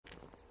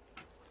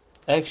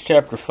Acts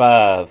chapter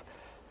 5. Of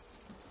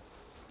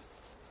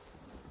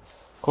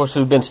course,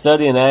 we've been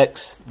studying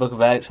book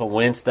of Acts on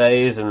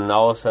Wednesdays, and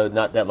also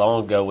not that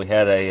long ago we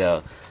had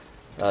a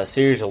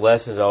series of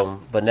lessons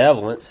on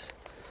benevolence.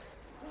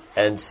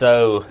 And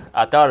so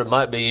I thought it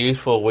might be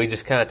useful we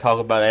just kind of talk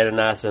about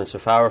Ananias and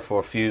Sapphira for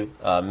a few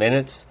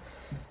minutes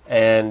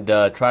and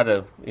try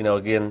to,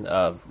 again,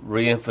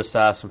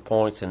 reemphasize some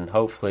points and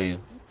hopefully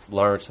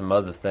learn some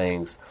other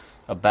things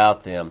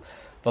about them.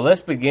 But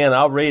let's begin.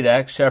 I'll read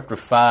Acts chapter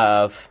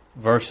 5,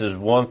 verses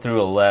 1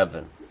 through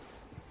 11.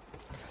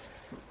 It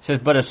says,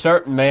 "But a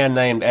certain man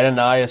named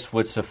Ananias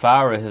with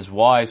Sapphira his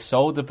wife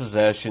sold the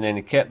possession, and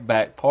he kept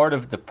back part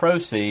of the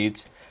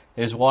proceeds,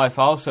 his wife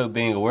also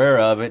being aware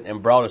of it,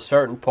 and brought a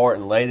certain part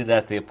and laid it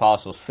at the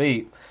apostles'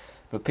 feet.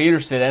 But Peter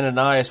said,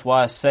 Ananias,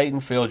 why has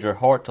Satan filled your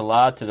heart to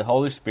lie to the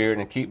Holy Spirit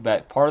and keep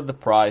back part of the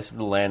price of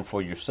the land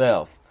for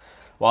yourself?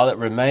 While it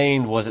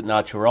remained, was it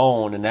not your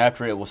own? And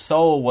after it was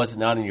sold, was it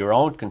not in your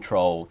own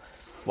control?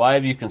 Why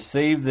have you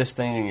conceived this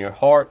thing in your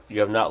heart? You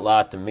have not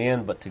lied to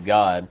men, but to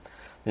God."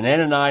 Then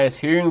Ananias,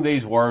 hearing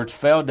these words,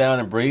 fell down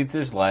and breathed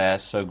his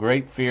last. So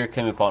great fear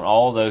came upon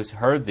all those who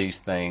heard these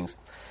things.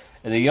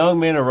 And the young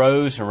men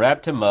arose and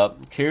wrapped him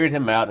up, carried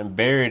him out, and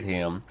buried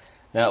him.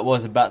 Now it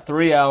was about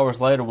 3 hours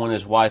later when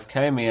his wife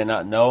came in,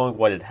 not knowing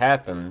what had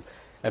happened.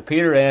 And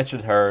Peter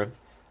answered her,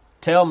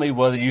 "Tell me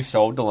whether you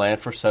sold the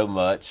land for so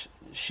much."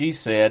 She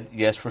said,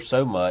 "Yes, for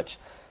so much."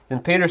 Then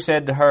Peter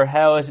said to her,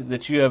 "How is it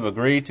that you have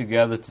agreed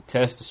together to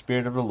test the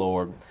Spirit of the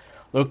Lord?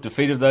 Look, the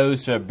feet of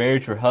those who have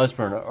buried your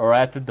husband are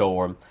at the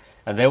door,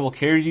 and they will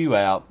carry you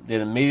out."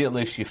 Then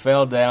immediately she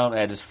fell down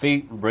at his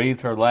feet and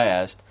breathed her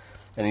last.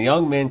 And the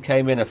young men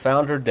came in and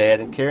found her dead,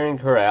 and carrying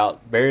her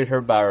out, buried her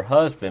by her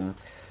husband.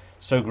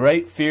 So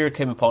great fear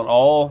came upon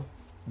all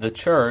the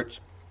church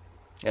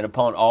and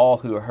upon all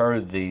who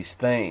heard these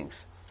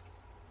things.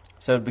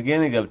 So at the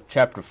beginning of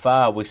chapter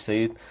 5, we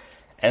see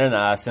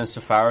Ananias and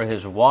Sapphira,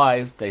 his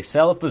wife, they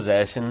sell a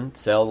possession,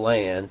 sell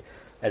land,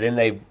 and then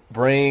they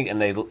bring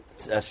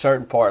a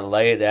certain part and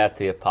lay it at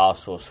the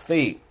apostles'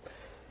 feet.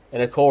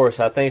 And of course,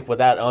 I think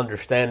without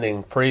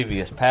understanding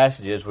previous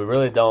passages, we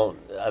really don't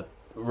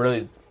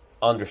really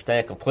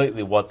understand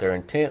completely what their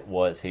intent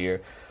was here.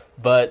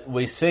 But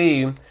we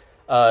see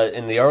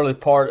in the early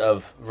part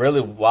of really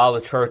while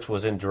the church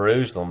was in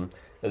Jerusalem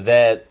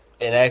that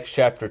in Acts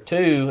chapter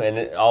 2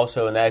 and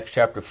also in Acts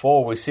chapter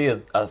 4, we see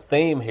a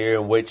theme here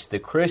in which the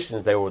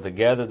Christians, they were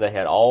together, they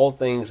had all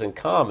things in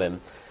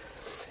common.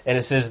 And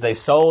it says they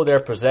sold their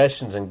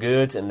possessions and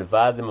goods and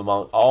divided them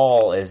among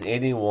all as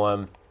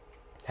anyone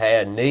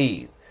had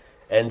need.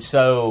 And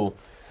so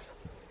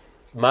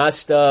my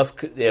stuff,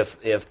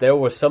 if there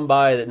was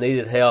somebody that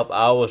needed help,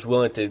 I was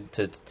willing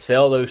to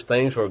sell those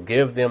things or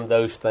give them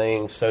those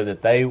things so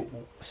that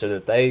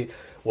they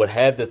would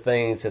have the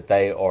things that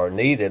they are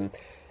needing.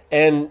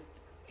 And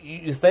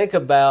you think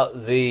about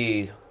at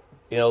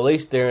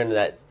least during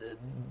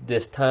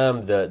this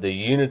time, the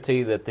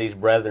unity that these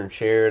brethren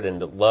shared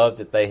and the love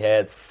that they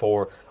had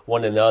for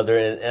one another.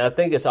 And I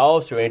think it's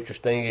also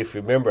interesting, if you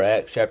remember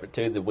Acts chapter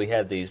 2, that we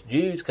had these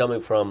Jews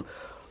coming from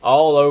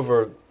all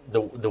over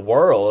the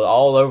world,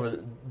 all over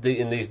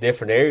in these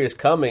different areas,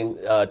 coming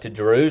to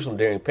Jerusalem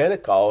during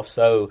Pentecost.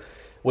 So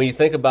when you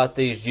think about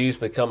these Jews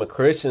becoming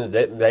Christians,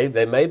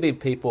 they may be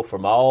people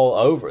from all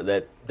over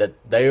that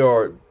they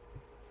are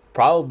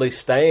probably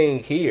staying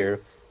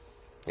here.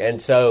 And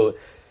so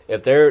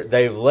if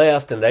they've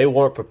left and they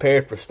weren't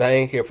prepared for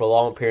staying here for a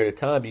long period of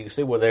time, you can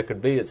see where there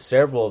could be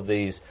several of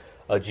these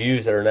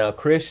Jews that are now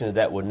Christians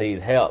that would need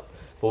help.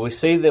 But we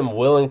see them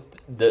willing,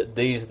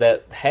 these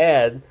that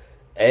had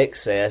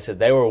excess, that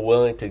they were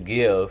willing to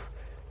give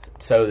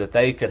so that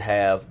they could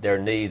have their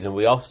needs. And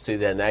we also see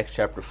that in Acts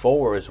chapter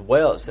 4 as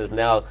well. It says,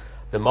 "Now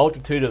the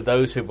multitude of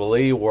those who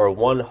believe were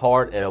one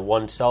heart and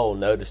one soul."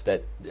 Notice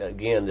that,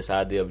 again, this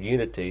idea of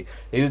unity.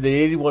 Neither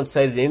did anyone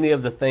say that any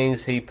of the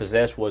things he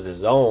possessed was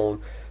his own,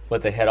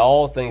 but they had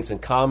all things in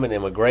common,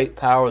 and with great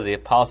power the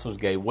apostles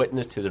gave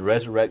witness to the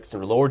resurrection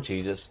of the Lord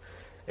Jesus,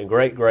 and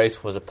great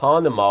grace was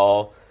upon them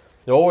all.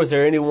 Nor was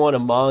there anyone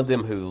among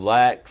them who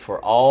lacked, for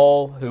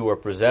all who were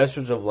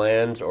possessors of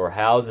lands or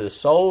houses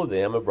sold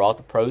them and brought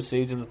the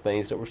proceeds of the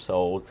things that were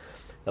sold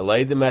and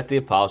laid them at the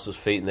apostles'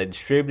 feet, and they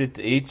distributed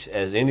to each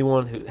as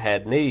anyone who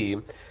had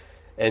need.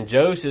 And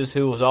Joseph,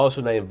 who was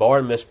also named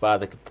Barnabas by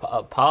the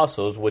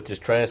apostles, which is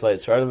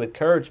translated Son of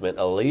Encouragement,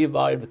 a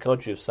Levite of the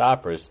country of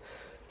Cyprus,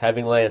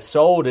 having land,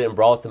 sold it and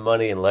brought the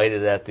money and laid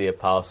it at the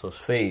apostles'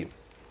 feet.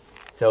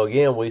 So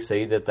again, we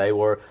see that they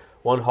were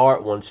one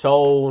heart, one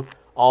soul,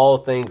 all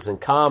things in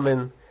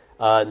common.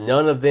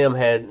 None of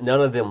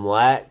them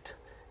lacked.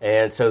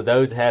 And so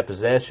those that had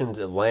possessions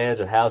of lands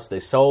or houses, they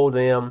sold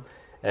them,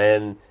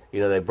 and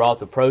they brought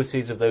the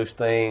proceeds of those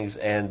things,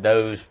 and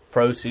those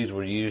proceeds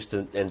were used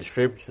and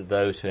distributed to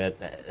those who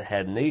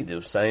had need. It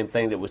was the same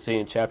thing that we see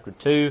in chapter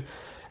 2.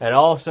 And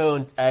also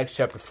in Acts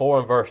chapter 4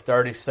 and verse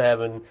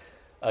 37,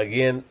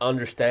 again,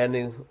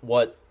 understanding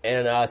what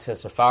Ananias and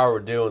Sapphira were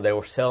doing. They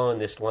were selling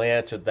this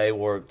land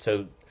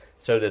so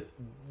so that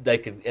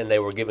they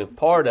were giving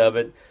part of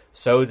it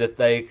so that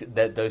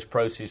those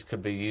proceeds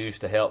could be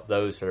used to help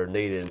those that are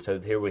needed. And so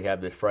here we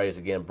have this phrase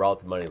again: brought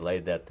the money,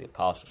 laid it at the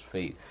apostles'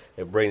 feet.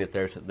 They bring it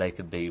there so that they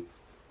could be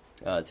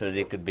so that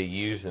it could be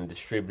used and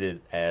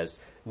distributed as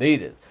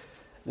needed.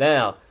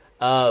 Now,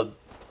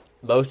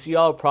 most of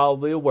y'all are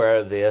probably aware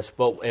of this,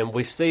 and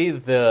we see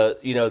the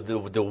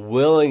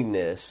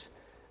willingness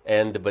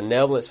and the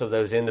benevolence of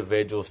those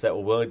individuals that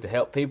were willing to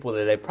help people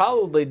that they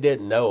probably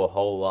didn't know a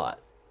whole lot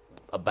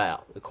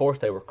about. Of course,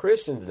 they were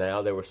Christians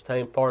now; they were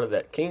staying part of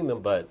that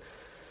kingdom, but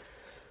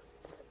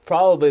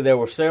probably there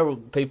were several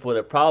people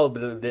that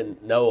probably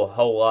didn't know a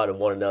whole lot of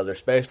one another,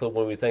 especially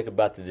when we think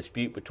about the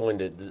dispute between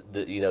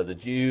the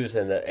Jews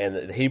and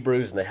the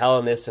Hebrews and the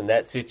Hellenists in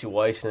that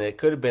situation. It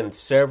could have been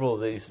several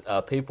of these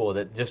people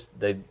that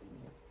they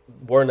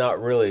were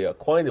not really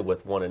acquainted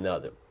with one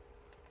another.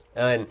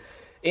 And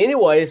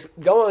anyways,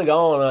 going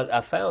on, I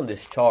found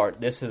this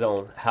chart. This is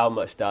on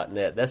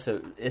howmuch.net.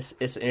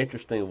 It's an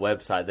interesting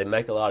website. They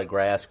make a lot of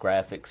graphs,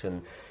 graphics,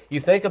 and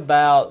you think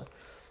about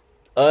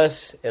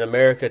us in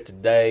America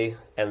today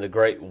and the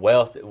great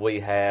wealth that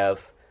we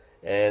have,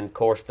 and of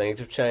course things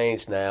have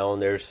changed now,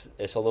 and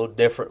it's a little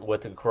different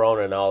with the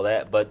corona and all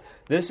that, but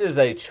this is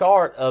a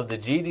chart of the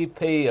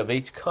GDP of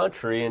each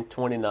country in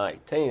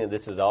 2019, and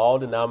this is all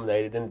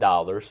denominated in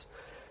dollars,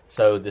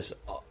 so this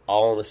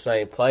all on the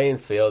same playing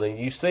field. And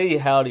you see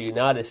how the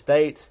United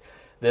States,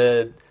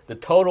 the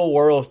total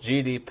world's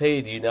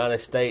GDP, the United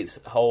States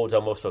holds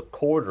almost a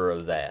quarter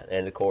of that.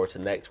 And, of course, the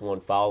next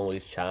one following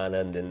is China.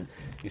 And then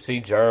you see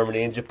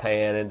Germany and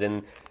Japan. And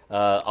then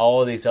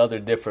all of these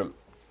different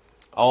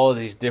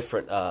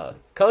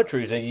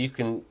countries. And you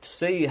can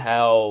see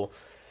how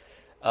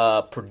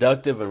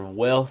productive and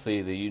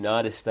wealthy the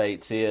United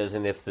States is.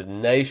 And if the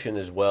nation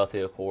is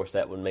wealthy, of course,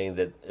 that would mean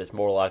that it's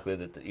more likely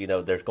that,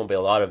 there's going to be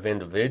a lot of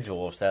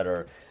individuals that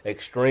are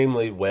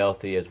extremely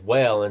wealthy as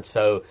well. And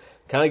so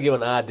kind of give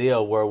an idea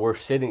of where we're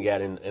sitting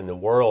at in the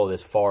world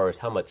as far as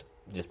how much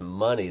just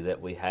money that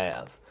we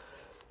have.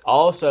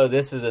 Also,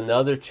 this is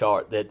another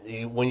chart that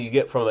when you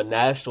get from a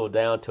national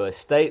down to a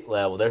state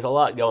level, there's a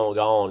lot going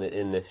on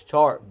in this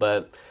chart,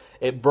 but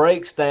it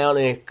breaks down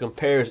and it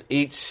compares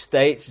each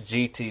state's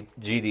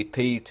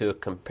GDP to a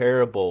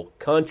comparable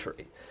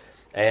country.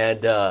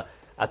 And I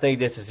think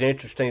this is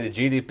interesting. The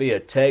GDP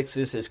of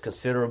Texas is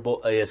comparable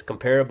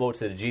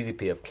to the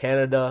GDP of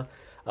Canada.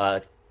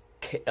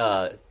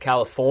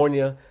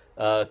 California,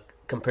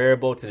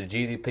 comparable to the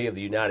GDP of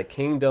the United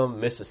Kingdom.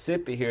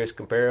 Mississippi here is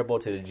comparable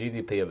to the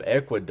GDP of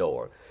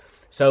Ecuador.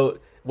 So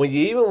when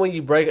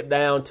you break it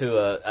down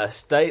to a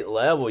state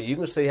level, you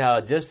can see how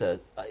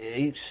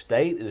each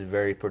state is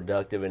very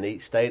productive, and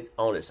each state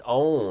on its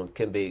own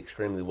can be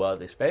extremely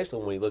wealthy,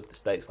 especially when you look at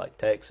states like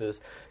Texas,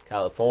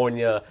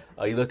 California.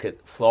 You look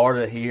at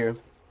Florida here,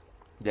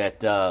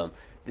 that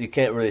you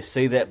can't really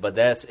see that, but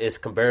it's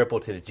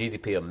comparable to the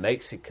GDP of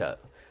Mexico.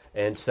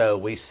 And so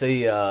we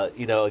see,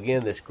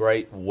 again, this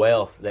great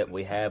wealth that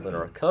we have in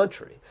our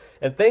country.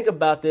 And think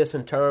about this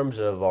in terms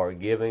of our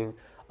giving,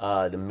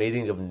 the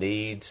meeting of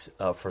needs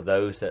for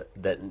those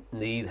that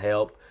need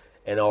help,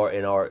 and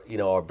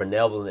our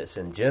benevolence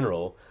in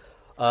general.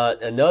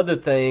 Another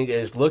thing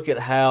is look at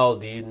how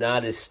the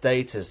United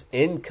States'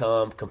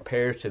 income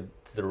compares to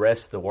the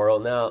rest of the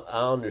world. Now,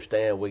 I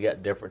understand we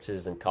got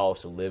differences in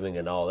cost of living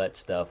and all that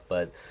stuff,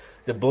 but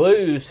the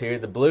blues here,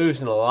 the blues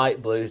and the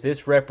light blues,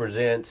 this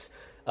represents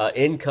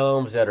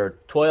incomes that are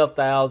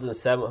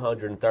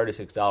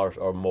 $12,736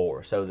 or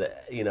more. So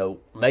that,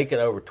 making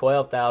over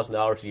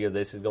 $12,000 a year,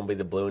 this is going to be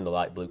the blue and the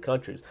light blue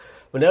countries.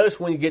 But notice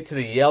when you get to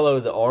the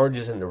yellow, the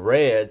oranges, and the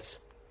reds,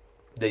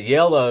 the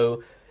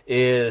yellow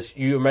is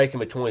you're making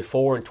between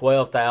 $4,000 and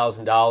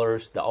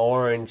 $12,000. The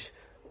orange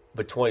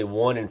between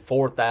 $1,000 and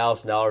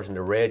 $4,000, and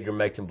the red you're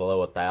making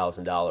below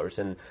 $1,000.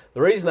 And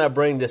the reason I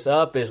bring this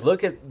up is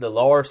look at the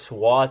large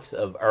swaths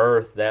of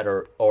earth that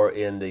are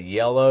in the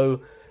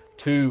yellow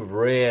to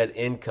red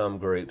income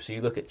groups. So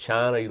you look at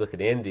China, you look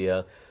at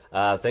India.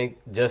 I think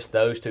just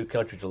those two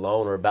countries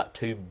alone are about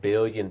 2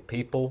 billion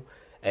people,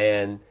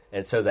 and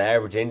so the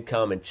average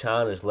income in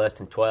China is less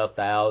than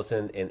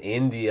 $12,000. In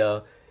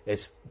India,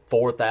 it's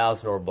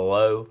 $4,000 or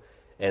below.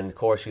 And of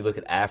course, you look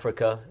at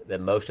Africa,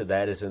 that most of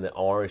that is in the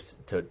orange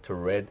to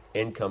red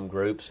income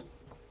groups.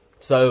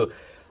 So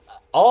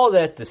all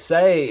that to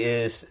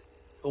say is,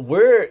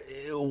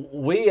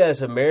 we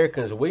as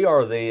Americans,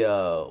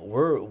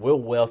 we're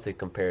wealthy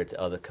compared to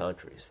other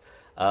countries.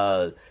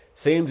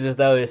 Seems as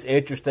though it's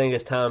interesting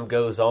as time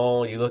goes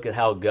on. You look at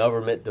how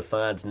government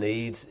defines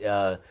needs.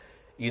 Now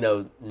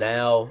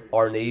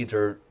our needs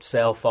are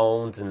cell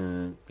phones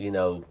and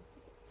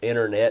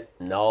internet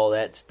and all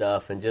that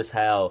stuff, and just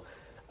how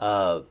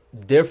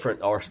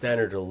different our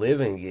standard of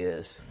living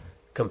is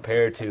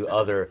compared to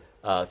other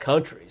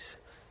countries,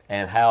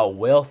 and how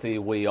wealthy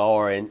we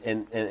are.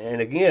 And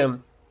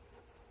again,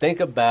 think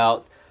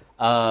about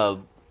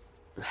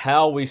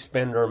how we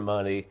spend our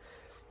money,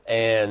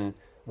 and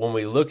when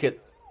we look at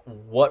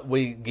what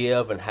we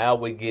give and how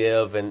we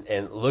give,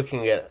 and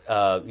looking at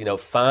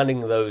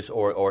finding those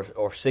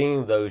or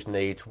seeing those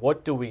needs.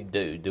 What do we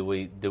do? Do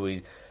we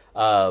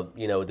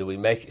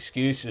make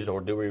excuses,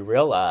 or do we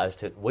realize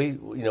that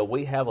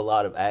we have a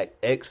lot of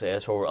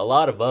excess, or a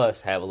lot of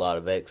us have a lot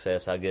of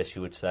excess, I guess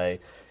you would say,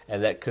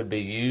 and that could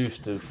be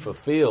used to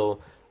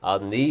fulfill the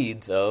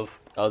needs of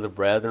other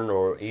brethren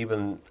or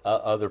even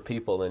other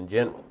people in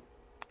general.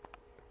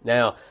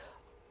 Now,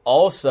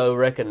 also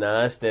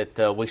recognize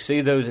that we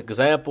see those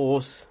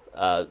examples.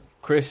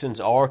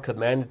 Christians are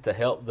commanded to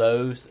help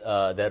those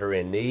that are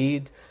in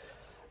need.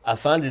 I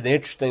find it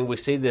interesting. We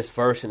see this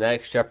verse in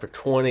Acts chapter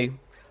 20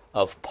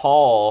 of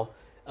Paul.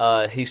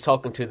 He's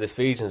talking to the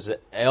Ephesians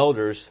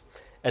elders.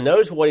 And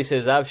notice what he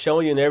says: I've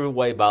shown you in every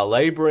way by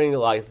laboring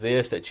like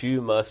this that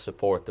you must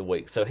support the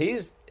weak. So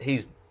he's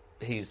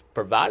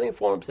providing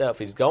for himself.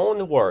 He's going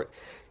to work.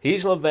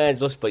 He's an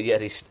evangelist, but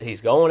yet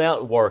he's going out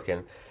and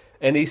working.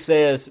 And he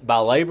says, by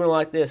laboring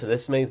like this, and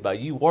this means by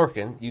you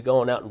working, you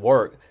going out and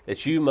work,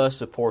 that you must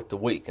support the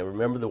weak. And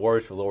remember the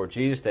words of the Lord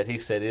Jesus that he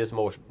said, it is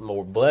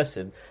more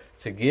blessed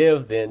to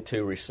give than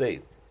to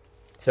receive.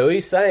 So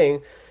he's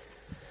saying,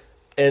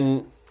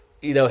 that,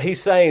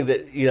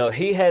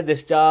 he had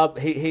this job.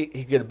 He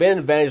could have been an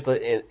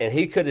evangelist, and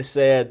he could have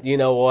said, you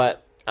know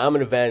what, I'm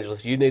an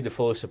evangelist. You need to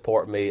fully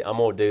support me. I'm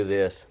going to do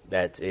this.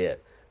 That's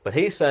it. But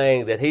he's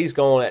saying that he's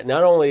going at,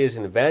 not only is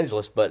an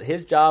evangelist, but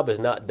his job is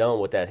not done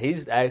with that.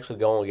 He's actually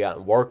going out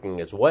and working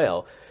as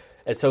well.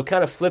 And so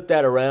kind of flip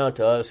that around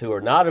to us who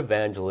are not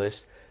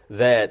evangelists,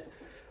 that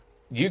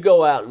you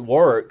go out and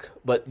work,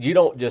 but you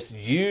don't just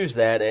use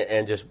that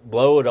and just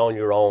blow it on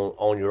your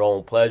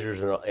own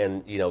pleasures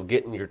and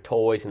getting your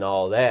toys and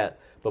all that.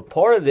 But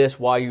part of this,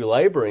 while you're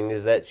laboring,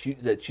 is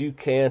that you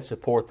can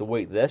support the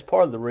weak. That's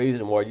part of the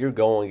reason why you're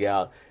going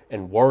out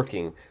and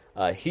working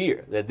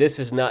here. That this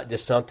is not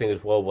just something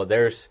as well. Well,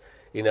 there's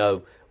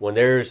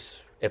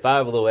if I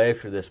have a little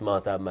extra this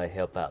month, I may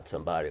help out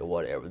somebody or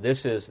whatever.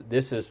 This is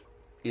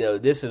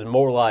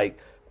more like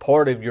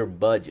part of your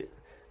budget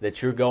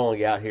that you're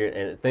going out here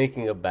and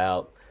thinking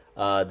about.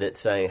 That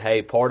saying,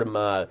 hey, part of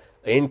my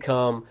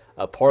income,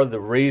 part of the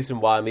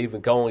reason why I'm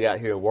even going out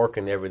here and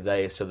working every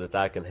day is so that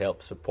I can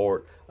help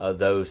support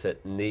those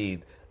that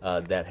need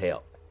that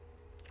help.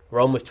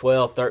 Romans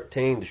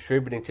 12:13,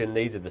 distributing to the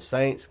needs of the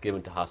saints,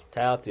 giving to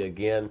hospitality,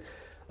 again,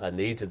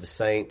 needs of the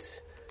saints,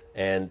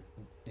 and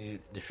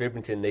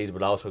distributing to the needs,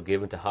 but also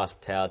giving to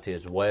hospitality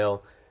as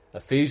well.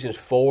 Ephesians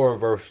 4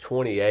 verse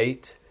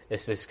 28,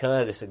 it's this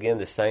kind of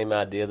the same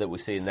idea that we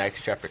see in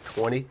Acts chapter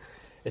 20.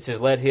 It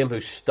says, let him who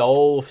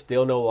stole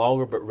steal no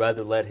longer, but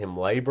rather let him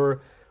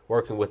labor,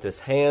 working with his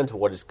hands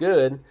what is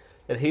good,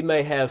 that he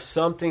may have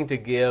something to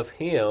give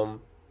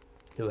him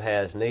who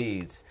has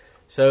needs.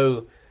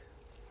 So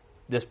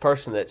this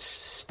person that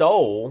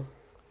stole,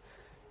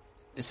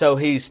 so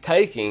he's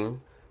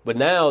taking, but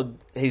now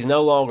he's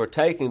no longer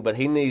taking, but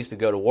he needs to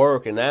go to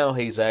work, and now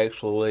he's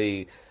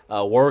actually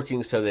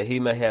working so that he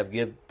may have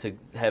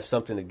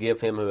something to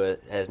give him who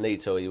has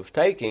need. So he was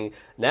taking,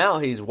 now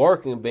he's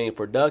working, being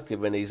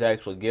productive, and he's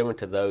actually giving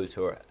to those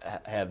who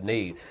have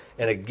need.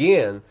 And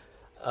again,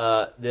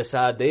 this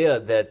idea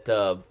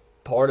that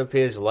part of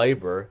his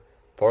labor,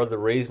 part of the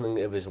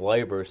reasoning of his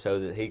labor, so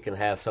that he can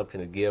have something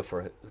to give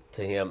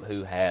to him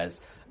who has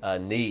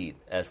need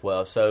as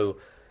well. So,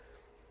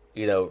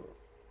 again,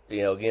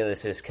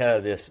 this is kind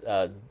of this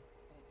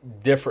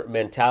different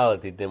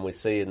mentality than we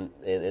see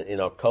in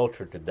our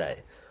culture today.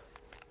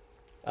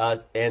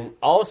 And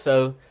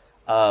also,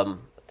 I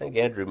think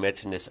Andrew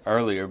mentioned this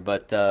earlier,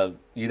 but,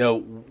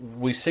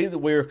 we see that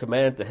we are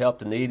commanded to help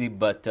the needy,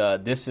 but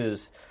this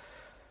is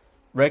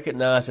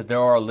recognize that there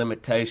are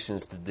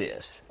limitations to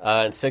this.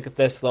 In 2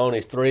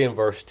 Thessalonians 3 and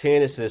verse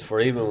 10, it says, for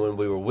even when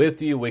we were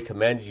with you, we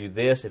commanded you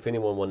this, if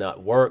anyone will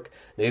not work,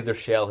 neither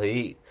shall he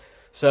eat.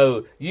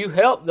 So you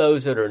help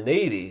those that are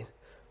needy,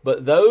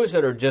 but those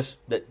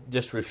that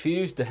just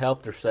refuse to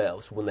help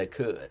themselves when they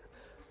could,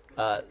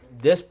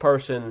 this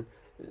person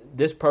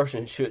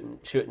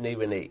shouldn't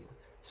even eat.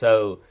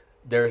 So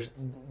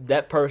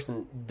that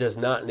person does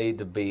not need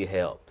to be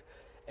helped.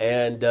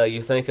 And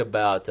you think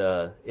about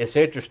it's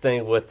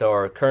interesting with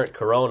our current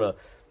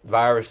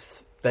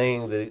coronavirus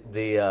thing.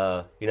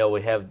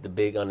 We have the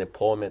big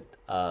unemployment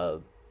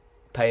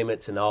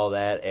payments and all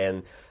that,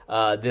 and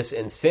this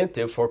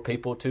incentive for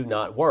people to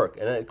not work.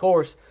 And of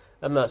course,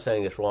 I'm not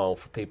saying it's wrong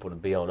for people to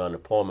be on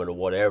unemployment or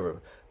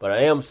whatever, but I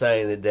am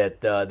saying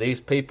that these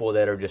people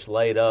that are just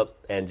laid up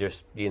and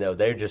just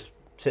they're just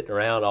sitting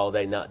around all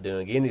day not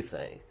doing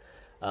anything.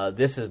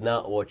 This is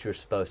not what you're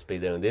supposed to be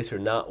doing. This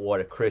is not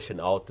what a Christian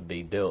ought to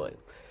be doing.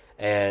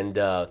 And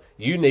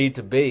you need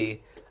to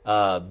be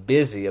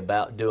busy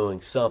about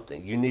doing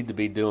something. You need to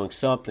be doing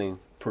something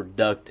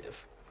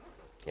productive.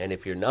 And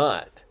if you're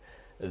not,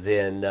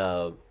 then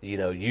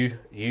you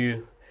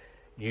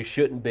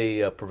shouldn't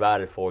be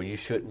provided for. You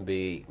shouldn't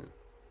be eaten.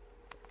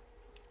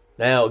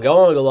 Now,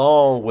 going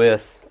along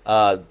with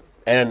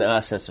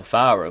Ananias and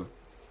Sapphira,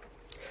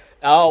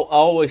 I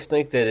always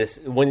think that it's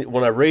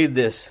when I read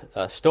this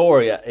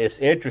story, it's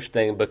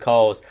interesting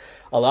because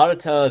a lot of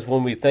times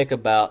when we think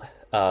about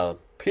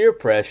peer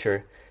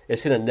pressure,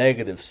 it's in a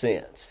negative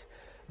sense.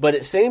 But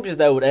it seems as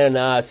though with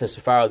Ananias and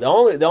Sapphira, the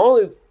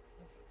only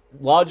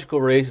logical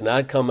reason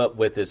I'd come up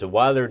with is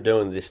why they're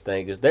doing this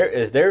thing is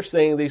they're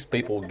seeing these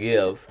people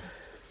give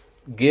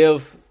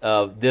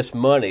this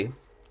money,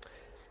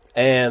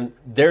 and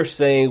they're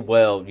saying,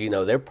 well,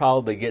 they're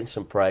probably getting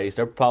some praise,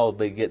 they're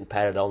probably getting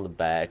patted on the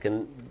back,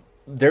 and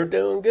they're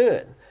doing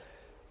good.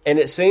 And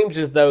it seems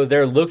as though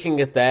they're looking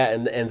at that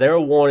and they're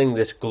wanting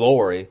this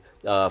glory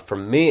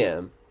from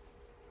men,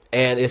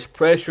 and it's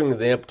pressuring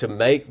them to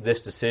make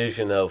this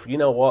decision of,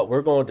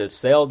 we're going to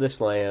sell this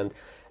land,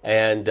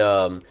 and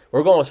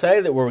we're going to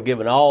say that we're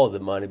giving all of the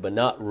money, but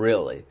not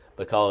really,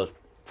 because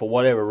for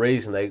whatever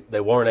reason they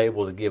weren't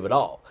able to give it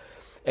all.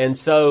 And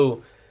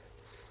so,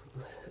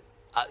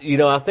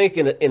 I think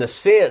in a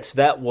sense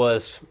that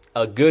was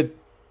a good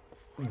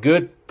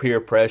peer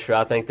pressure.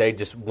 I think they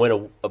just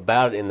went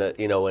about it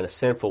in a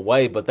sinful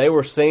way, but they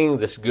were seeing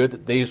this good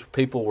that these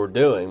people were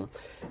doing,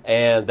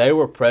 and they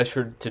were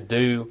pressured to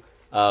do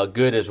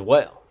good as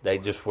well. They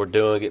just were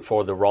doing it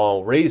for the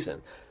wrong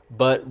reason.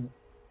 But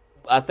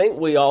I think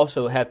we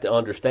also have to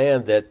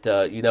understand that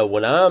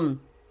when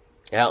I'm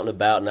out and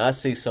about and I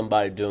see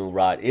somebody doing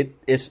right,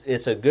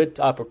 it's a good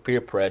type of peer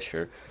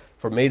pressure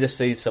for me to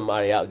see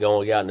somebody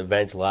going out and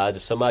evangelize.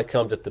 If somebody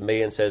comes up to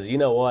me and says,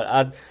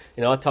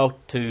 I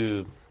talked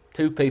to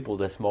 2 people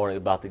this morning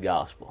about the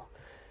gospel,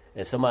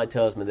 and somebody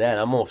tells me that,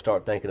 I'm going to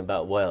start thinking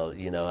about,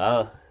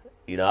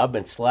 I've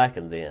been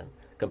slacking then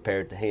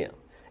compared to him.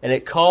 And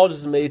it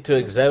causes me to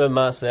examine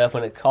myself,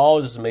 and it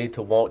causes me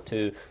to want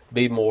to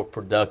be more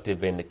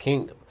productive in the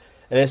kingdom.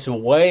 And it's a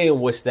way in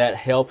which that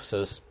helps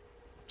us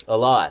a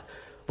lot.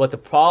 But the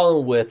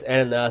problem with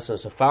Ananias and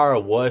Sapphira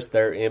was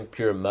their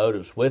impure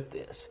motives with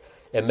this.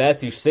 In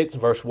Matthew 6,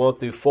 verse 1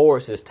 through 4,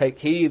 it says, "Take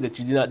heed that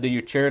you do not do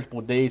your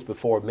charitable deeds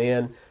before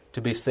men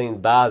to be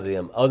seen by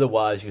them.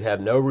 Otherwise you have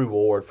no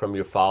reward from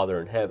your Father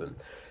in heaven.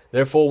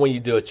 Therefore, when you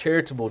do a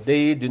charitable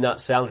deed, do not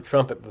sound a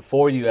trumpet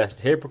before you, as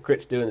the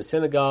hypocrites do in the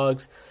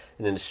synagogues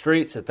and in the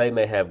streets, that they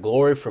may have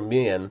glory from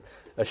men.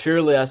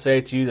 Assuredly, I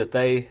say to you that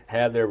they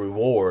have their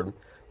reward.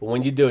 But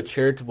when you do a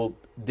charitable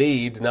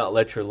deed, do not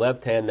let your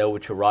left hand know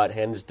what your right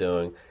hand is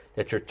doing,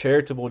 that your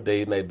charitable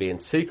deed may be in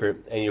secret,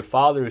 and your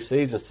Father who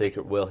sees in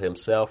secret will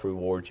himself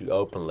reward you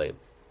openly."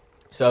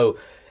 So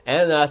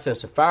Ananias and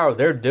Sapphira,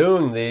 they're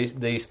doing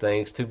these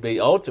things to be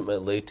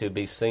ultimately to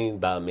be seen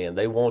by men.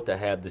 They want to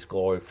have this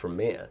glory from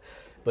men.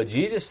 But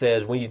Jesus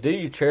says when you do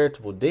your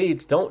charitable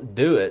deeds, don't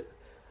do it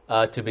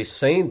to be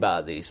seen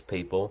by these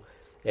people.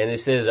 And it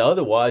says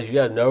otherwise you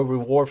have no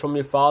reward from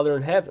your Father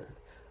in heaven.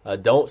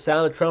 Don't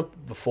sound a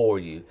trumpet before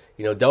you.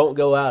 Don't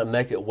go out and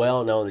make it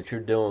well known that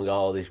you're doing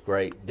all these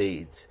great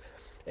deeds.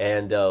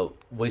 And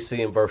we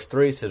see in verse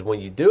 3, it says,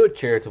 when you do a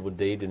charitable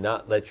deed, do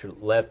not let your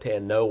left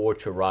hand know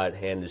what your right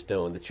hand is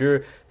doing. That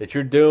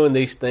you're doing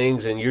these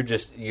things, and you're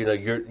just,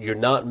 you're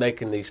not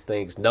making these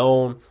things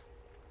known,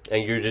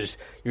 and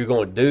you're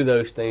going to do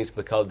those things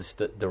because it's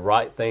the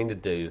right thing to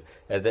do.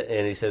 And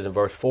he says in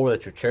verse 4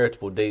 that your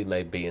charitable deed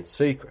may be in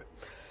secret.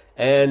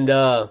 And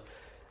I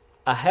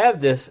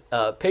have this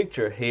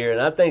picture here, and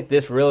I think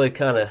this really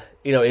kind of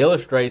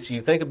illustrates.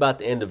 You think about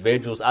the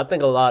individuals. I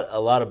think a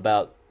lot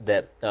about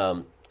that.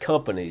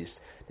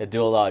 Companies that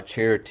do a lot of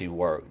charity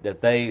work,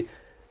 that they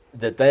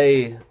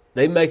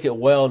make it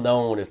well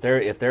known if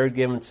they're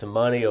giving some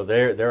money or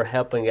they're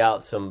helping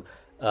out some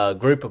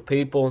group of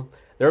people,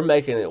 they're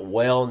making it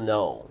well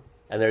known,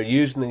 and they're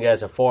using it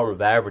as a form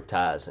of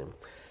advertising.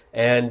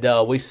 And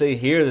we see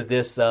here that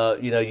this,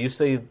 you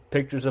see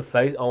pictures on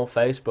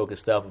Facebook and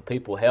stuff of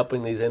people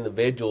helping these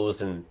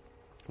individuals, and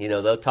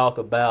they'll talk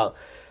about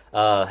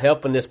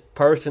helping this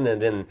person, and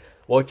then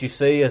what you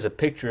see is a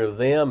picture of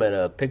them and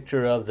a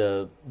picture of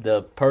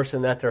the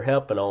person that they're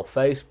helping on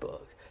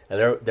Facebook,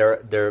 and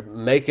they're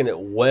making it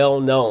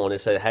well known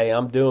and say, "Hey,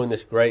 I'm doing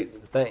this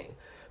great thing."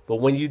 But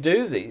when you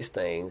do these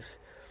things,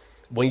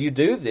 when you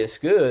do this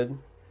good,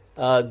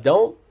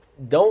 don't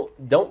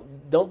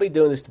be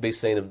doing this to be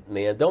seen of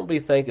men. Don't be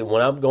thinking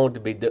when I'm going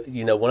to be,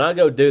 when I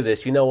go do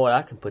this,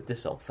 I can put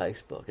this on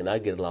Facebook and I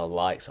get a lot of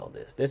likes on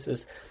this. This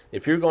is,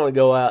 if you're going to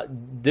go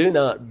out, do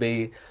not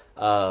be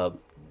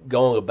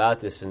going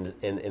about this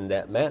in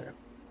that manner.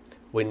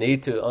 We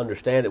need to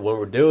understand that when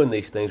we're doing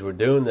these things, we're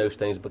doing those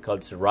things because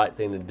it's the right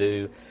thing to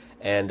do,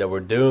 and we're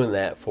doing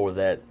that for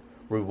that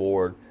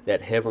reward,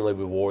 that heavenly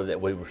reward that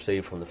we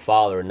receive from the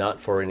Father, and not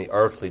for any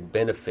earthly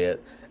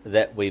benefit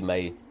that we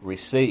may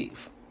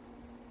receive.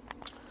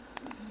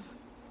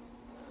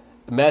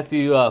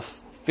 Matthew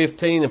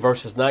 15 and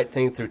verses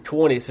 19 through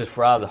 20, it says,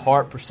 "For out of the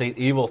heart proceed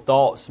evil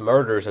thoughts,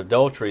 murders,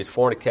 adulteries,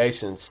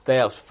 fornications,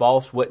 thefts,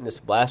 false witness,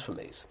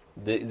 blasphemies.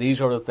 These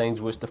are the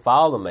things which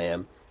defile a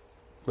man,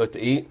 but to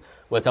eat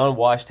with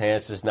unwashed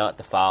hands does not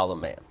defile a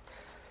man."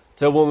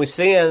 So when we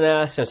see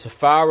Ananias and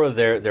Sapphira,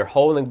 they're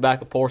holding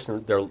back a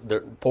portion,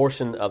 their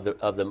portion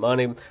of the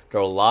money.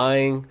 They're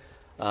lying.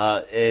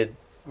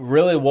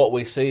 really what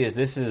we see is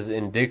this is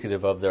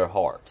indicative of their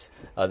hearts,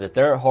 that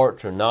their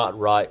hearts are not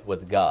right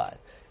with God,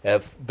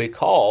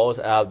 because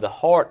out of the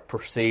heart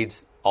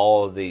proceeds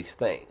all of these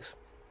things.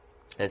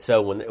 And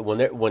so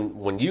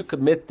when you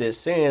commit this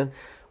sin,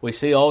 we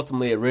see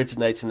ultimately it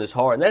originates in this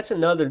heart. And that's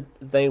another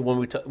thing when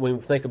we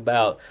think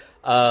about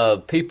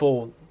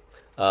people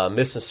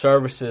missing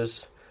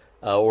services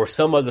or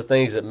some other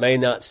things that may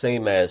not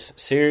seem as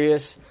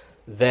serious,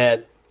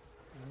 that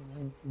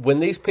when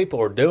these people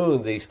are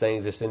doing these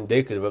things, it's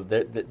indicative of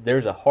that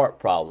there's a heart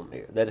problem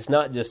here. That it's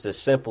not just as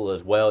simple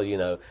as, well,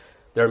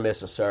 they're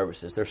missing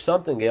services. There's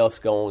something else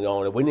going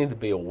on, and we need to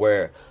be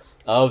aware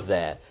of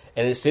that.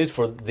 And it says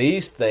for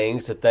these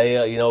things that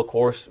they, of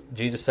course,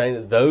 Jesus saying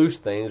that those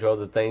things are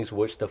the things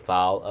which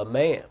defile a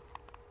man.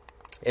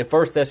 In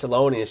 1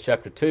 Thessalonians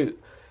chapter 2,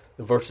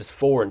 verses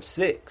 4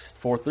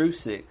 through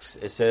 6,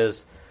 it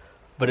says,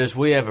 "But as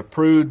we have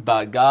approved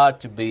by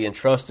God to be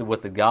entrusted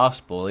with the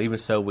gospel, even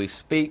so we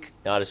speak,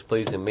 not as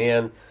pleasing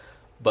men,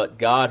 but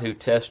God who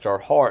tests our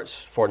hearts.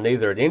 For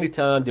neither at any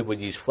time did we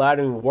use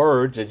flattering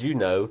words, as you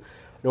know,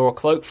 nor a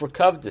cloak for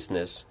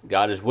covetousness,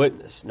 God is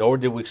witness, nor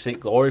did we seek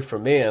glory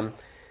from men,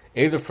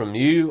 either from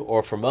you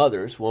or from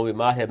others, when we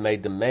might have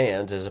made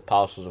demands as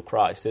apostles of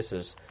Christ." This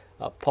is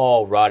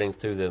Paul writing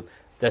through the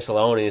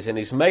Thessalonians, and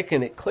he's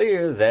making it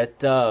clear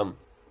that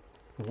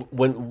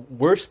when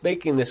we're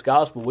speaking this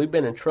gospel, we've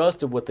been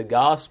entrusted with the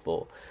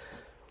gospel.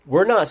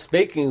 We're not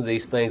speaking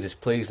these things as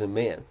pleasing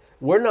men.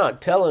 We're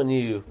not telling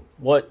you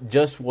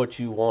just what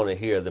you want to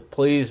hear, the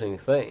pleasing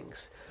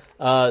things.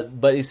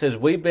 But he says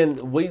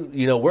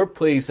we're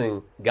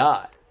pleasing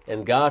God,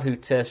 and God who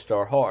tests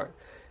our heart.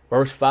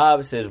 Verse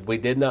 5, it says, "We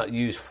did not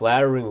use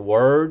flattering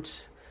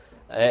words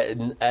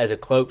as a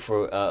cloak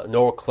for,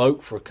 nor a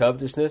cloak for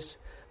covetousness.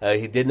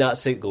 He did not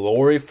seek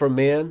glory from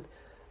men,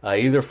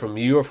 either from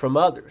you or from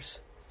others."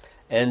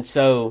 And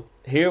so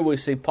here we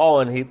see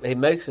Paul, and he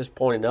makes this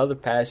point in other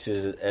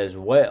passages as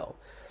well,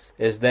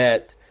 is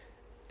that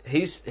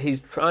he's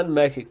trying to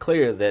make it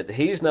clear that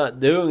he's not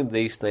doing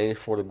these things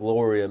for the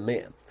glory of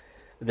men.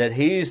 That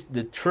he's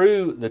the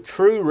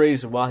true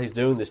reason why he's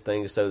doing this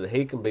thing is so that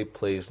he can be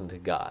pleasing to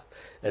God.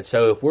 And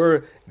so if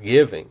we're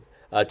giving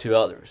to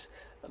others,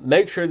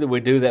 make sure that we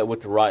do that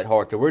with the right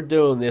heart, that we're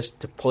doing this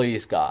to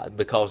please God,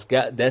 because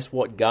God, that's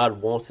what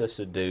God wants us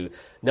to do,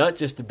 not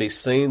just to be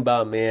seen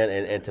by men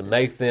and to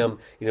make them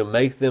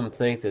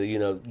think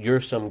that, you're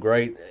some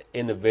great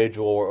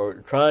individual or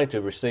trying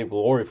to receive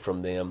glory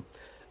from them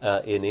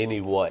in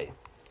any way.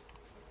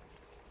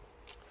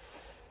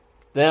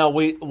 Now,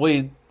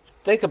 we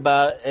think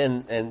about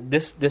it, and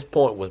this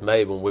point was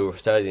made when we were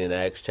studying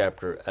Acts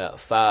chapter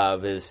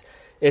 5, is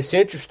it's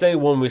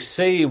interesting when we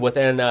see with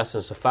Ananias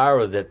and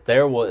Sapphira that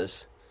there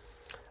was,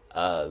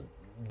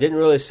 didn't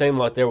really seem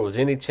like there was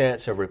any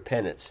chance of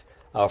repentance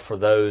for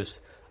those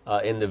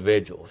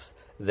individuals.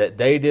 That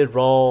they did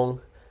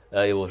wrong,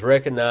 it was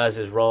recognized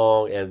as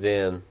wrong, and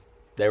then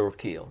they were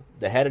killed.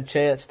 They had a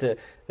chance to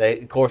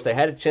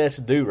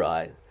do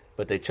right,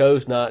 but they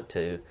chose not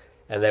to,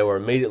 and they were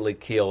immediately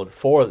killed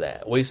for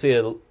that. We see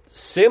a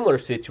similar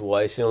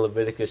situation in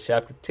Leviticus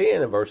chapter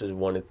 10 and verses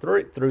 1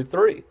 through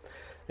 3.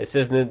 It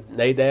says, "Then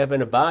Nadab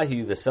and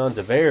Abihu, the sons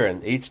of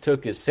Aaron, each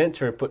took his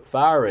censer and put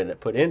fire in it,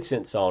 put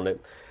incense on it,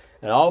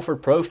 and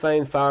offered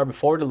profane fire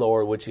before the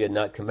Lord, which he had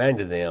not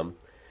commanded them.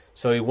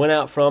 So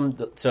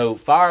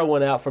fire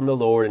went out from the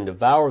Lord and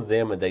devoured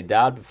them, and they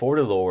died before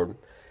the Lord.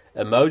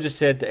 And Moses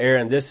said to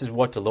Aaron, 'This is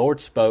what the Lord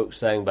spoke,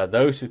 saying, by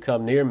those who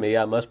come near me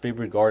I must be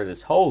regarded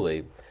as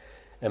holy,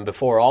 and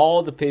before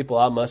all the people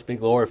I must be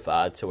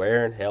glorified.' So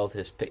Aaron held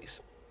his peace."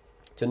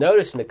 So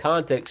notice in the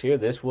context here,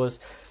 this was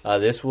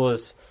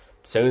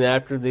soon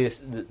after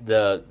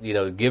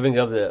the giving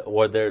of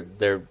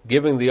they're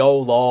giving the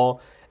old law,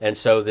 and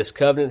so this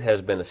covenant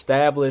has been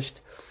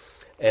established,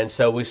 and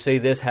so we see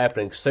this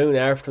happening soon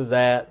after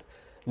that.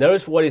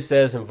 Notice what he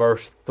says in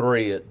verse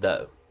 3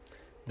 though,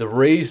 the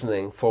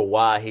reasoning for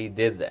why he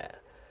did that.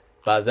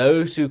 "By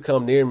those who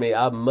come near me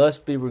I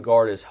must be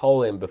regarded as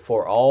holy, and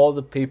before all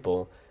the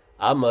people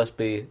I must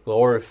be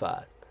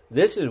glorified."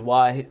 This is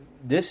why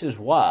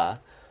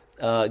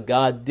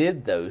God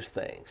did those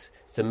things,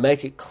 to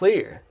make it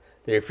clear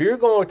that if you're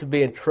going to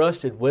be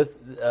entrusted with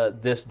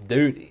this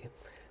duty,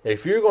 that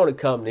if you're going to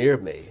come near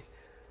me,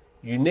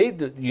 you need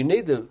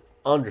to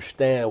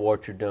understand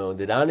what you're doing,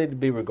 that I need to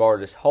be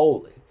regarded as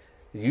holy.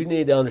 You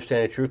need to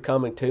understand that you're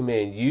coming to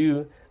me, and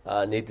you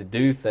need to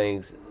do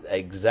things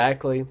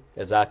exactly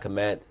as I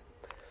command.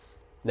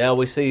 Now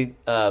we see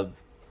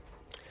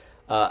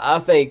I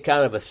think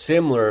kind of a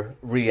similar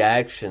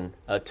reaction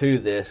to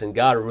this, and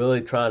God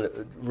really trying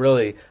to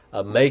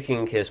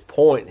making his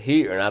point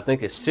here, and I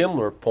think a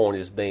similar point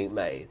is being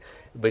made,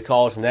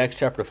 because in Acts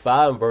chapter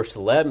 5 and verse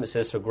 11 it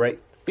says, "So great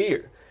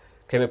fear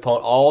came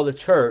upon all the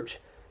church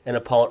and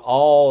upon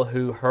all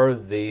who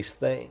heard these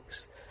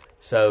things."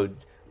 So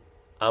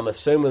I'm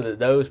assuming that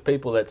those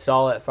people that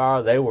saw that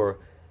fire,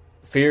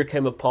 fear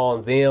came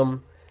upon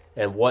them,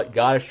 and what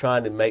God is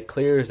trying to make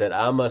clear is that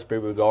I must be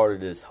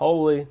regarded as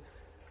holy.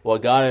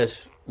 What God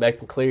is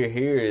making clear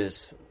here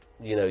is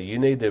you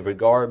need to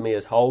regard me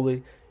as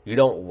holy. You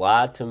don't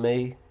lie to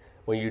me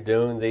when you're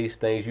doing these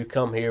things. You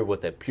come here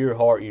with a pure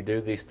heart. You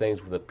do these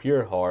things with a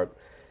pure heart.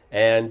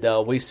 And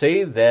we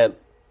see that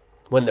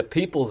when the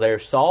people there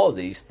saw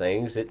these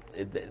things,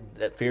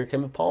 that fear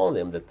came upon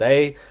them, that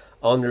they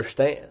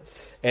understand.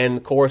 And,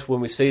 of course, when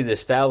we see the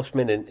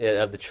establishment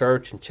of the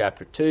church in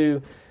chapter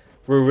 2,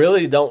 we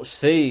really don't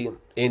see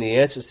any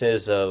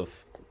instances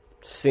of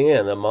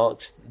sin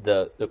amongst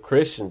the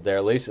Christians there.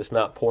 At least it's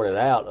not pointed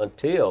out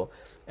until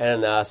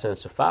Ananias and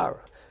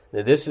Sapphira.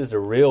 Now, this is the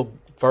real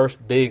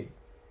first big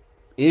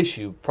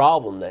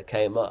problem that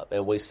came up.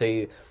 And we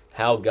see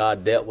how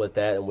God dealt with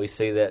that, and we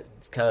see that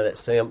kind of that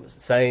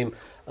same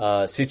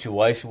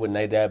situation with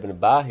Nadab and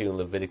Abihu in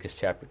Leviticus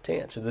chapter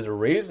 10. So there's a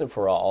reason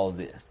for all of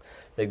this,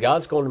 that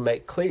God's going to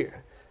make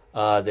clear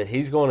that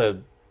He's going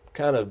to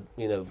kind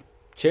of,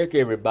 check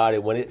everybody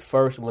when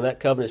that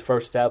covenant is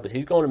first established.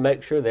 He's going to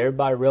make sure that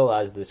everybody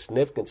realizes the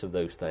significance of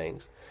those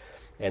things.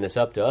 And it's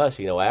up to us,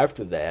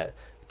 after that,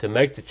 to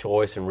make the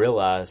choice and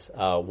realize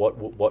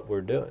what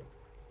we're doing.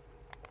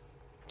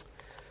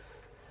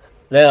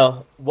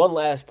 Now, one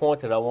last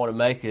point that I want to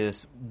make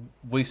is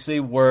we see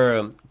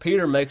where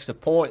Peter makes the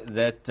point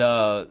that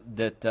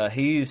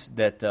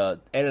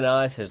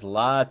Ananias has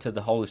lied to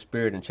the Holy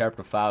Spirit in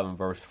chapter 5 and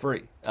verse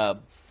 3.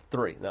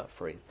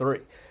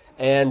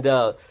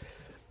 And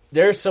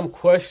there's some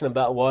question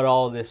about what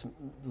all this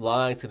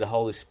lying to the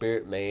Holy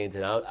Spirit means,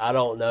 and I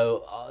don't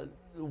know.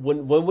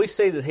 When we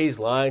see that he's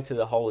lying to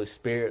the Holy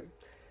Spirit,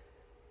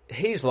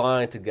 he's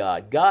lying to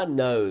God. God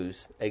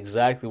knows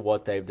exactly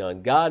what they've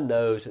done. God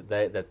knows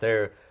that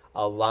they're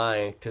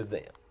lying to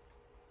them.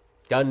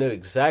 God knew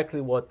exactly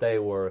what they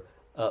were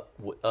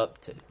up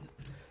to.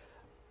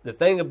 The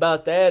thing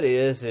about that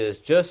is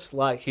just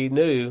like He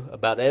knew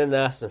about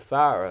Ananias and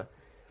Sapphira,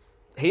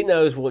 He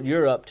knows what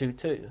you're up to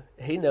too.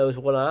 He knows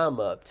what I'm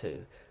up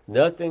to.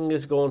 Nothing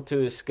is going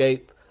to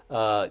escape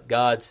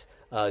God's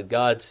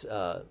eyes,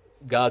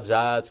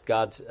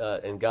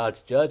 and God's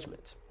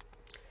judgments.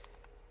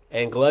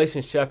 And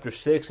Galatians chapter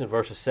 6 and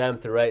verses 7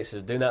 through 8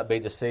 says, "Do not be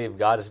deceived,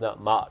 God is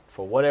not mocked.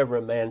 For whatever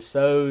a man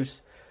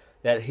sows,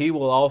 that he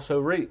will also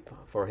reap.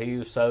 For he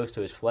who sows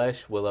to his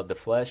flesh will of the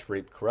flesh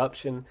reap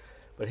corruption,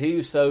 but he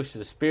who sows to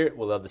the Spirit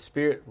will of the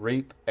Spirit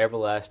reap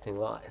everlasting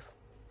life."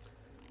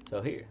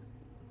 So here,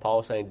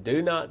 Paul's saying,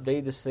 do not be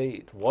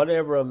deceived.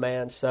 Whatever a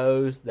man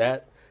sows,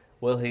 that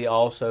will he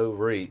also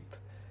reap.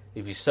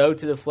 If you sow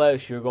to the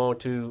flesh, you're going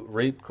to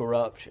reap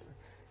corruption.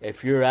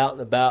 If you're out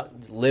and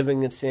about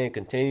living in sin,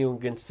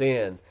 continuing in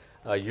sin,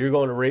 you're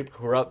going to reap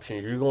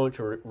corruption. You're going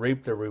to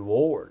reap the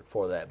reward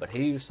for that. But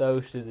he who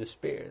sows to the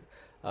Spirit,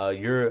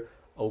 you're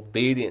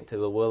obedient to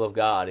the will of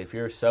God. If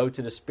you're sow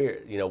to the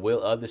Spirit,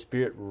 will of the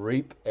Spirit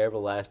reap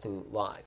everlasting life.